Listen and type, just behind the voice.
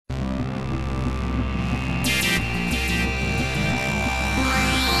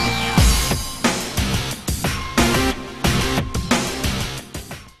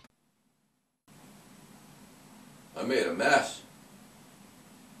made a mess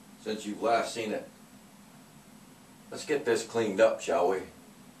since you've last seen it. Let's get this cleaned up, shall we?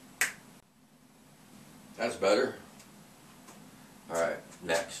 That's better. Alright,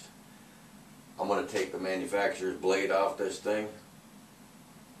 next. I'm going to take the manufacturer's blade off this thing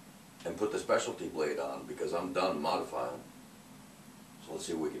and put the specialty blade on because I'm done modifying. So let's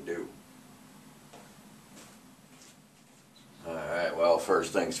see what we can do. Alright, well,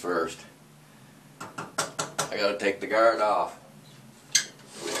 first things first. I got to take the guard off.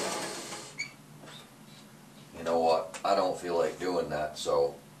 You know what? I don't feel like doing that,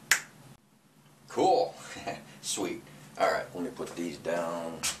 so cool. Sweet. Alright, let me put these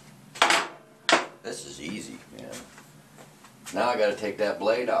down. This is easy, man. Now I gotta take that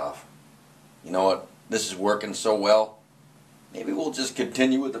blade off. You know what? This is working so well. Maybe we'll just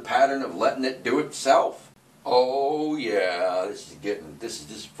continue with the pattern of letting it do itself. Oh yeah, this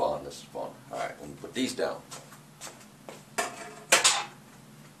is fun. This is fun. Alright, let me put these down.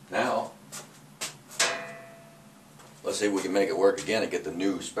 Now let's see if we can make it work again and get the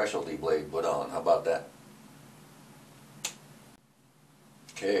new specialty blade put on. How about that?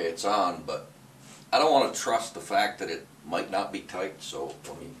 Okay, it's on, but I don't want to trust the fact that it might not be tight, so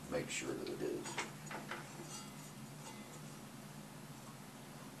let me make sure that it is.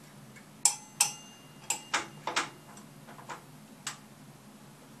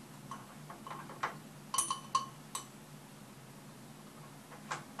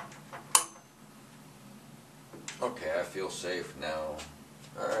 Okay, I feel safe now.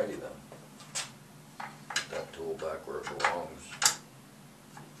 Alrighty then. Put that tool back where it belongs.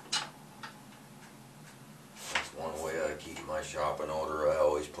 That's one way I keep my shop in order. I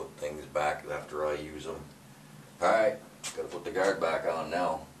always put things back after I use them. Alright, gotta put the guard back on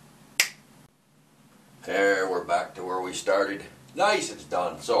now. There, we're back to where we started. Nice, it's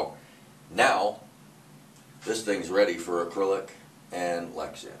done. So, now, this thing's ready for acrylic and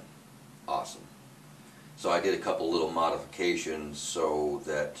Lexan. Awesome. So I did a couple little modifications so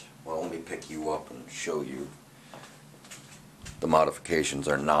that, well, let me pick you up and show you. The modifications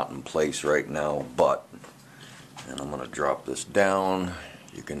are not in place right now, but, and I'm going to drop this down,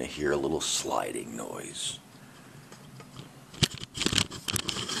 you're going to hear a little sliding noise.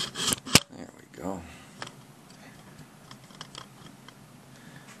 There we go.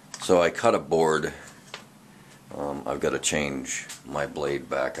 So I cut a board. I've got to change my blade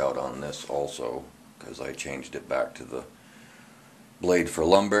back out on this also, because I changed it back to the blade for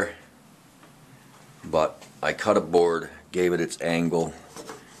lumber. But I cut a board, gave it its angle,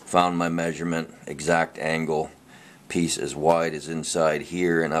 found my measurement, exact angle, piece as wide as inside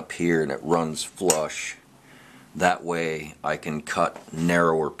here and up here, and it runs flush. That way I can cut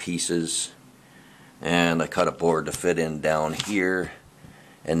narrower pieces. And I cut a board to fit in down here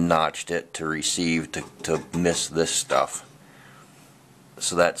and notched it to receive, to miss this stuff.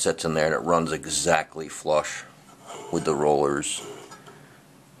 So that sits in there and it runs exactly flush with the rollers.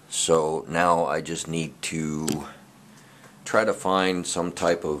 So now I just need to try to find some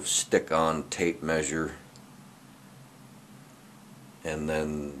type of stick-on tape measure and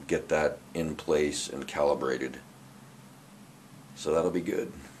then get that in place and calibrated. So that'll be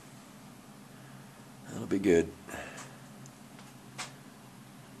good. That'll be good.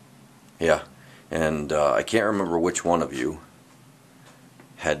 Yeah, and I can't remember which one of you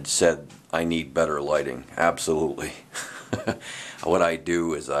had said I need better lighting. Absolutely. What I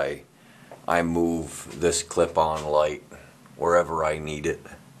do is I move this clip-on light wherever I need it.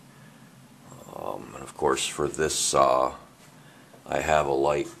 And of course for this saw I have a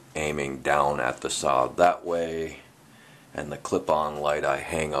light aiming down at the saw that way, and the clip-on light I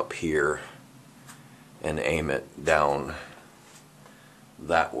hang up here and aim it down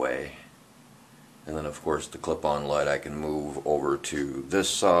that way. And then of course the clip-on light I can move over to this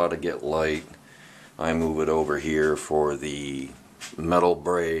saw to get light. I move it over here for the metal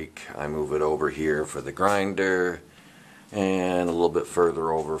brake. I move it over here for the grinder. And a little bit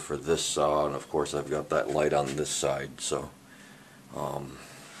further over for this saw. And of course I've got that light on this side. So, and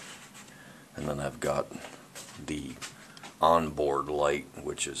then I've got the onboard light,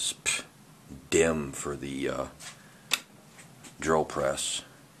 which is dim for the drill press.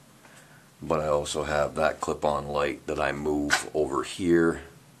 But I also have that clip-on light that I move over here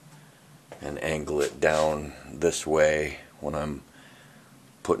and angle it down this way when I'm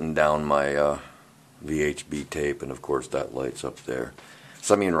putting down my VHB tape, and of course that light's up there.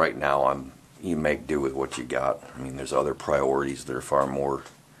 So I mean, right now you make do with what you got. I mean, there's other priorities that are far more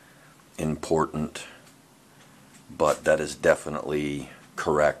important, but that is definitely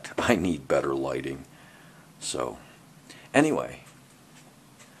correct. I need better lighting. So anyway,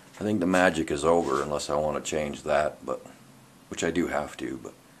 I think the magic is over unless I want to change that, but which I do have to,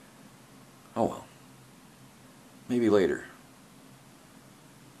 but oh well. Maybe later.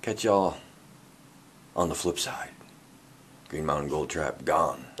 Catch y'all on the flip side. Green Mountain Gold Trap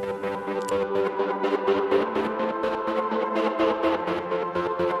gone.